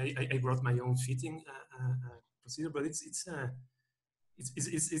wrote my own fitting procedure, but it's a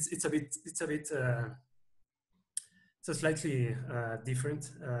bit it's a slightly different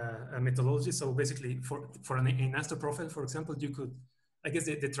methodology. So basically, for an Aster profile, for example, you could, I guess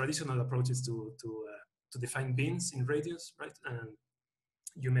the traditional approach is to define bins in radius, right? And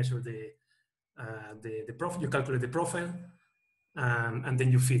you measure the profile, you calculate the profile, and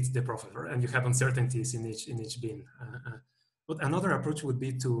then you fit the profile, right? And you have uncertainties in each bin. But another approach would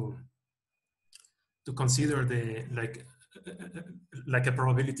be to consider the like a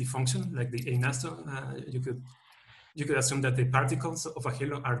probability function, like the Aster. You could assume that the particles of a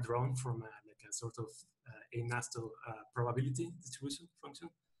halo are drawn from like a sort of Aster probability distribution function,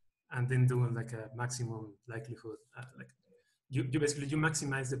 and then do like a maximum likelihood. Like you basically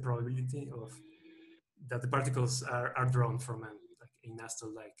maximize the probability of that the particles are drawn from an like Aster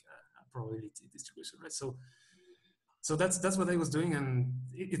probability distribution, right? So that's what I was doing, and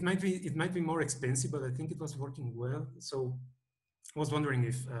it might be more expensive, but I think it was working well. So I was wondering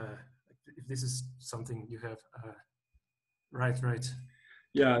if this is something you have. Right.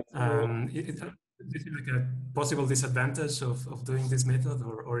 Yeah. Is it like a possible disadvantage of doing this method,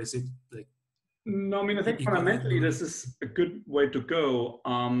 or is it like? No, I mean, I think fundamentally this is a good way to go.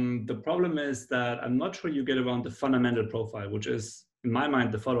 The problem is that I'm not sure you get around the fundamental profile, which is, in my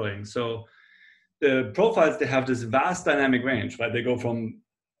mind, the following. So the profiles, they have this vast dynamic range, right? They go from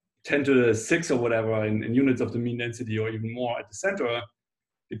 10 to the 6 or whatever in units of the mean density, or even more at the center,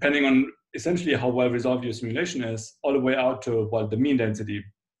 depending on essentially how well resolved your simulation is, all the way out to, well, the mean density,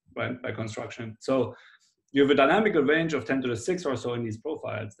 right, by construction. So you have a dynamical range of 10 to the 6 or so in these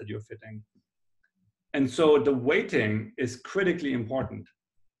profiles that you're fitting. And so the weighting is critically important,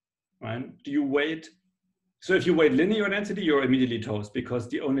 right? Do you weight? So if you weight linear density, you're immediately toast, because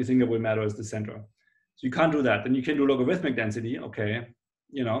the only thing that will matter is the center. So you can't do that. Then you can do logarithmic density. Okay,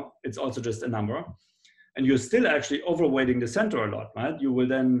 you know, it's also just a number. And you're still actually overweighting the center a lot, right? You will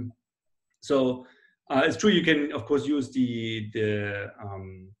then, so it's true, you can of course use the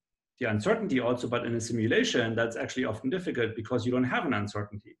uncertainty also, but in a simulation, that's actually often difficult because you don't have an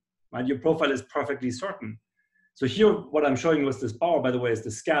uncertainty, right? Your profile is perfectly certain. So here, what I'm showing was this power, by the way, is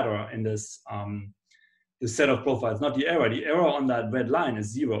the scatter in this, this set of profiles, not the error. The error on that red line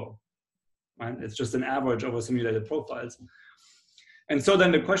is 0, right? It's just an average over simulated profiles. And so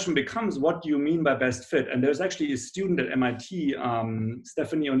then the question becomes, what do you mean by best fit? And there's actually a student at MIT,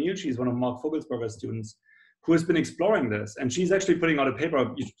 Stephanie O'Neill, she's one of Mark Vogelsberger's students, who has been exploring this. And she's actually putting out a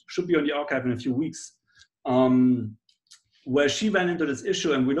paper, it should be on the archive in a few weeks, where she ran into this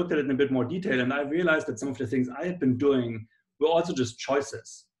issue, and we looked at it in a bit more detail. And I realized that some of the things I had been doing were also just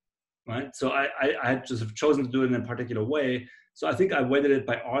choices, right? So I had just chosen to do it in a particular way. So I think I weighted it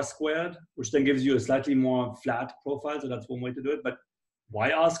by R squared, which then gives you a slightly more flat profile. So that's one way to do it. But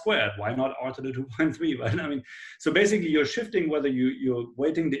why R squared? Why not R to the 2.3, right? I mean, so basically you're shifting whether you're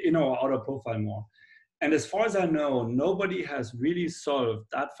weighting the inner or outer profile more. And as far as I know, nobody has really solved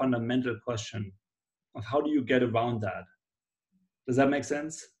that fundamental question of how do you get around that. Does that make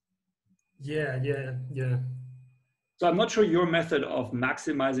sense? Yeah. So I'm not sure your method of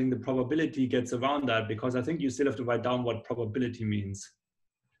maximizing the probability gets around that, because I think you still have to write down what probability means.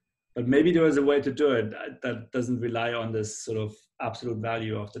 But maybe there is a way to do it that doesn't rely on this sort of absolute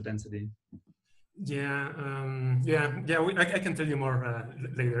value of the density. Yeah, I can tell you more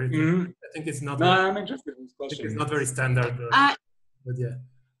later. I think it's not. No, I'm interested in this question. It's not very standard, but yeah.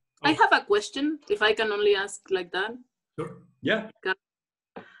 I have a question, if I can only ask like that. Sure. Yeah.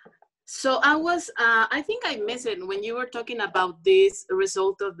 So I think I missed it when you were talking about this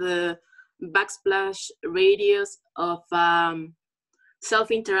result of the backsplash radius of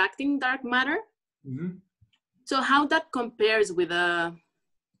self-interacting dark matter. Mm-hmm. So how that compares with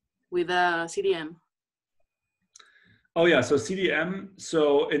with CDM? Oh yeah, so CDM,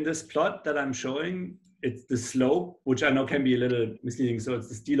 so in this plot that I'm showing, it's the slope, which I know can be a little misleading. So it's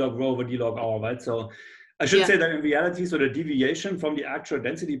this d log rho over d log r, right? So I should say that in reality, so the deviation from the actual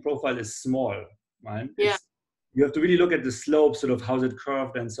density profile is small, right? Yeah. You have to really look at the slope, sort of how's it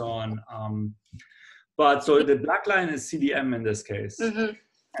curved and so on. But so the black line is CDM in this case. Mm-hmm.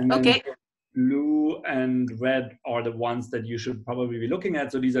 And then Okay. blue and red are the ones that you should probably be looking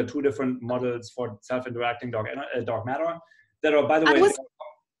at. So these are two different models for self-interacting dark matter that are, by the way,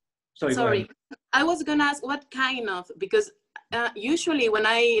 sorry. I was gonna ask what kind of, because usually when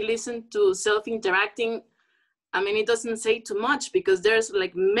I listen to self-interacting, I mean, it doesn't say too much because there's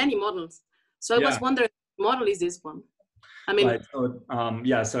like many models. So I was wondering, what model is this one? I mean, right. So,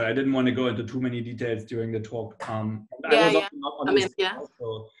 yeah, sorry, I didn't want to go into too many details during the talk.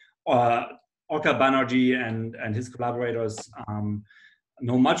 Orca Banerjee and his collaborators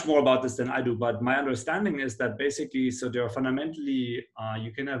know much more about this than I do, but my understanding is that basically, so there are fundamentally,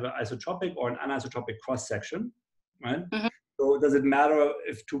 you can have an isotropic or an anisotropic cross-section, right? Mm-hmm. So does it matter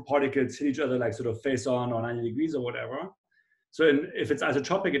if two particles hit each other like sort of face on or 90 degrees or whatever? So if it's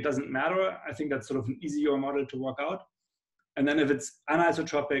isotropic, it doesn't matter. I think that's sort of an easier model to work out. And then if it's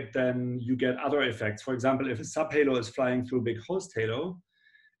anisotropic, then you get other effects. For example, if a subhalo is flying through a big host halo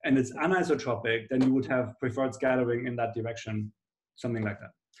and it's anisotropic, then you would have preferred scattering in that direction, something like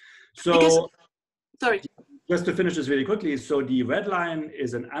that. So just to finish this really quickly, so the red line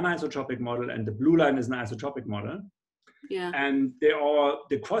is an anisotropic model and the blue line is an isotropic model. Yeah. And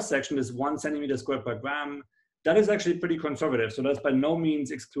the cross section is 1 centimeter squared per gram. That is actually pretty conservative. So that's by no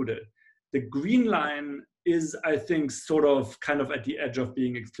means excluded. The green line is, I think, sort of kind of at the edge of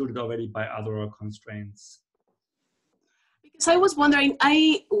being excluded already by other constraints. Because I was wondering,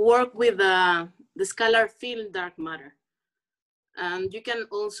 I work with the scalar field dark matter. And you can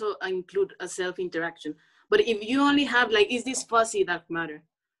also include a self-interaction. But if you only have like, is this fuzzy dark matter?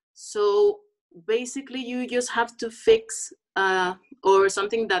 So basically you just have to fix or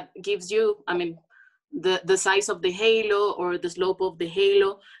something that gives you, I mean, the size of the halo or the slope of the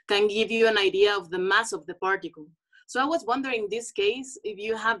halo can give you an idea of the mass of the particle. So I was wondering in this case, if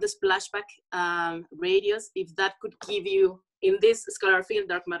you have the splashback radius, if that could give you, in this scalar field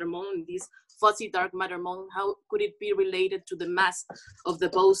dark matter model, in this fuzzy dark matter model, how could it be related to the mass of the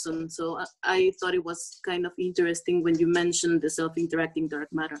boson? So I thought it was kind of interesting when you mentioned the self-interacting dark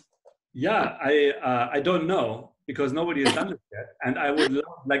matter. Yeah, I don't know because nobody has done it yet. And I would love,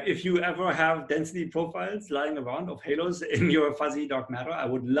 like, if you ever have density profiles lying around of halos in your fuzzy dark matter, I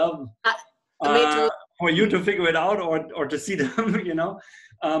would love for you to figure it out or to see them, you know.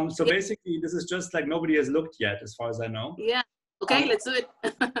 So basically, this is just like nobody has looked yet, as far as I know. Yeah. Okay, let's do it.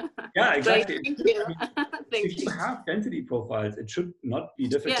 Yeah, exactly. Great. Thank you. If you have density profiles, it should not be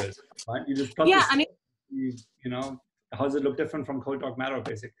difficult, right? You just plot you know, how does it look different from cold dark matter,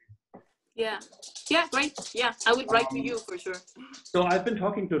 basically? Yeah, great. Yeah, I will write to you for sure. So I've been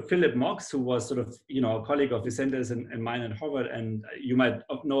talking to Philip Mox, who was sort of, you know, a colleague of Vicente's and mine at Harvard, and you might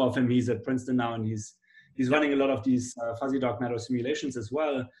know of him. He's at Princeton now, and he's running a lot of these fuzzy dark matter simulations as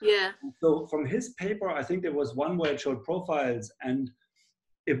well. Yeah. So from his paper, I think there was one where it showed profiles, and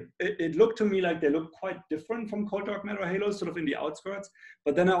it looked to me like they looked quite different from cold dark matter halos, sort of in the outskirts.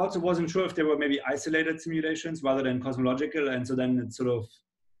 But then I also wasn't sure if they were maybe isolated simulations rather than cosmological, and so then it's sort of,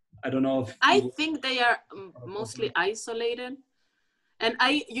 I don't know if... I think they are mostly isolated. And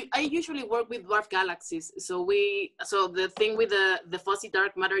I usually work with dwarf galaxies. So the thing with the fuzzy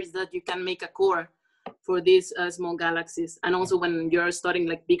dark matter is that you can make a core for these small galaxies. And also when you're studying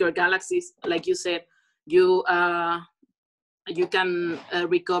like bigger galaxies, like you said, you can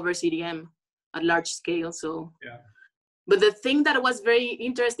recover CDM at large scale. So, but the thing that was very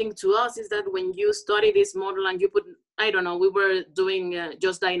interesting to us is that when you study this model and you put, I don't know, we were doing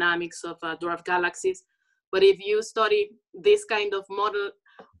just dynamics of dwarf galaxies. But if you study this kind of model,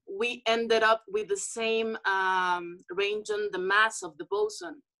 we ended up with the same range on the mass of the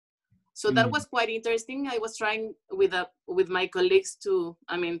boson. So that was quite interesting. I was trying with my colleagues to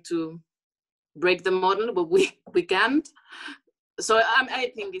break the model, but we can't. So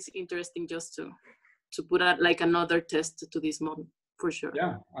I think it's interesting just to put out like another test to this model for sure.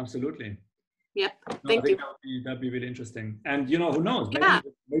 Yeah, absolutely. Yeah, thank you. That'd be really interesting. And you know, who knows?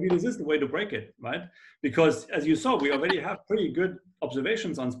 Maybe this is the way to break it, right? Because as you saw, we already have pretty good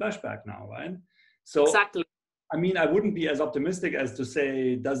observations on splashback now, right? So exactly. I mean, I wouldn't be as optimistic as to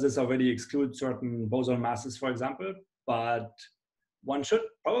say, does this already exclude certain boson masses, for example? But one should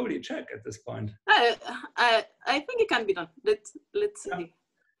probably check at this point. I think it can be done. Let's see.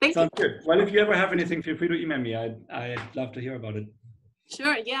 Thank Sounds you. Good. Well, if you ever have anything, feel free to email me. I'd love to hear about it.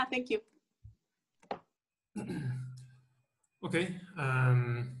 Sure, yeah, thank you. Okay.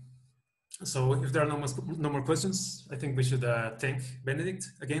 So if there are no more questions, I think we should thank Benedikt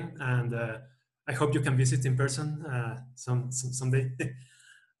again, and I hope you can visit in person someday.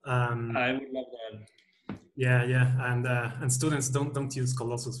 I would love that. Yeah, yeah, and students don't use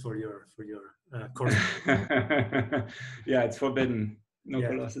Colossus for your course. Yeah, it's forbidden. No Yeah.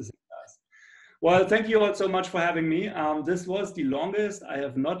 Colossus in class. Well, thank you all so much for having me. This was the longest I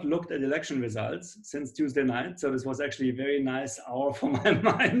have not looked at election results since Tuesday night. So this was actually a very nice hour for my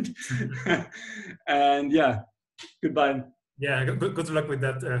mind. And yeah, goodbye. Yeah, good luck with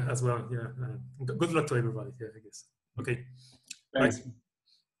that as well. Yeah, good luck to everybody. Yeah, I guess. Okay. Thanks. Bye.